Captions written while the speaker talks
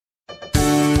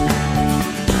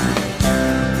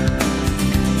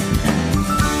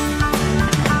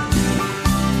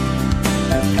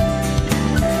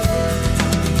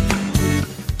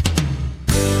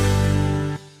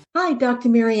Hi, Dr.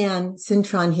 Marianne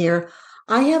Cintron here.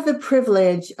 I have the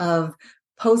privilege of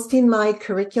posting my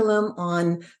curriculum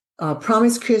on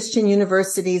Promise Christian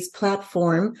University's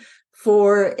platform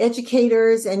for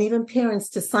educators and even parents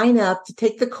to sign up to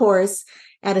take the course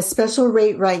at a special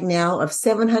rate right now of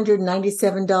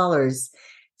 $797.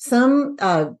 Some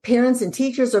parents and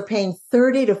teachers are paying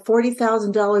 $30,000 to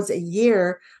 $40,000 a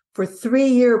year for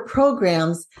 3-year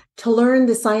programs to learn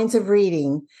the science of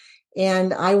reading.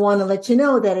 And I want to let you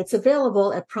know that it's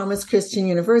available at Promise Christian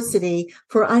University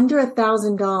for under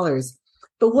 $1,000.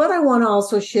 But what I want to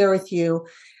also share with you,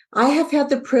 I have had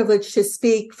the privilege to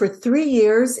speak for 3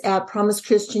 years at Promise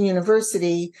Christian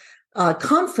University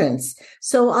conference.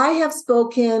 So I have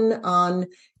spoken on,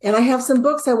 and I have some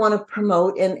books I want to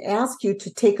promote and ask you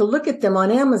to take a look at them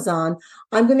on Amazon.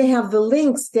 I'm going to have the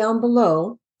links down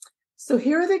below. So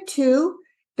here are the two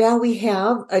that we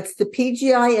have. It's the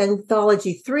PGI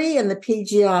Anthology 3 and the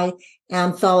PGI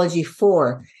Anthology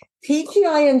 4.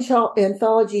 PGI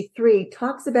Anthology 3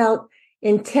 talks about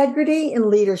integrity and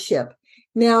leadership.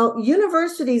 Now,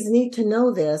 universities need to know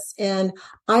this, and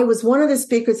I was one of the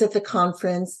speakers at the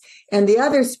conference, and the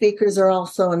other speakers are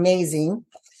also amazing.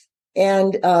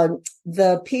 And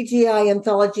the PGI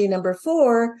Anthology number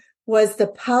 4 was the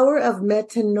power of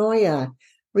metanoia,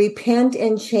 repent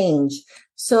and change.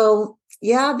 So,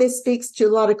 yeah, this speaks to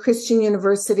a lot of Christian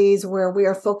universities where we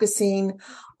are focusing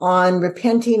on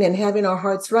repenting and having our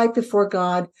hearts right before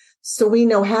God, so we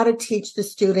know how to teach the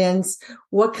students,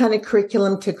 what kind of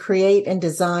curriculum to create and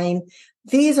design.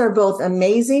 These are both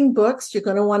amazing books you're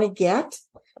going to want to get,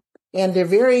 and they're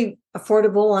very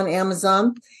affordable on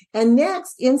Amazon. And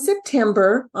next, in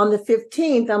September, on the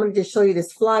 15th, I'm going to just show you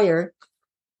this flyer.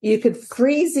 You could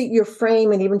freeze your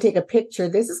frame and even take a picture.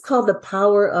 This is called The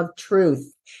Power of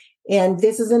Truth. And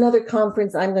this is another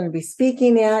conference I'm going to be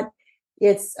speaking at.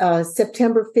 It's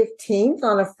September 15th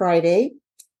on a Friday.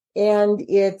 And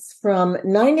it's from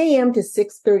 9 a.m. to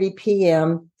 6:30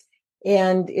 p.m.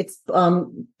 And it's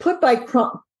put by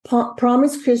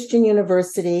Promise Christian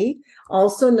University,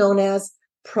 also known as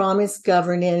Promise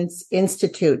Governance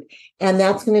Institute. And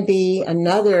that's going to be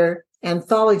another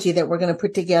anthology that we're going to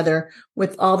put together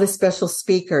with all the special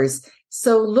speakers.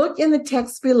 So look in the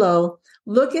text below.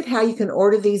 Look at how you can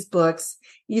order these books.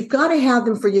 You've got to have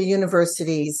them for your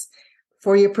universities,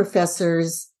 for your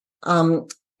professors.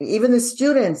 Even the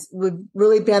students would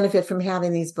really benefit from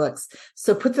having these books.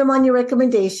 So put them on your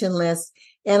recommendation list.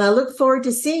 And I look forward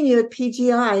to seeing you at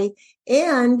PGI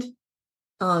and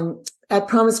at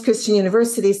Promise Christian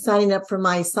University signing up for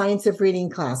my Science of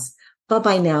Reading class.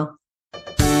 Bye-bye now.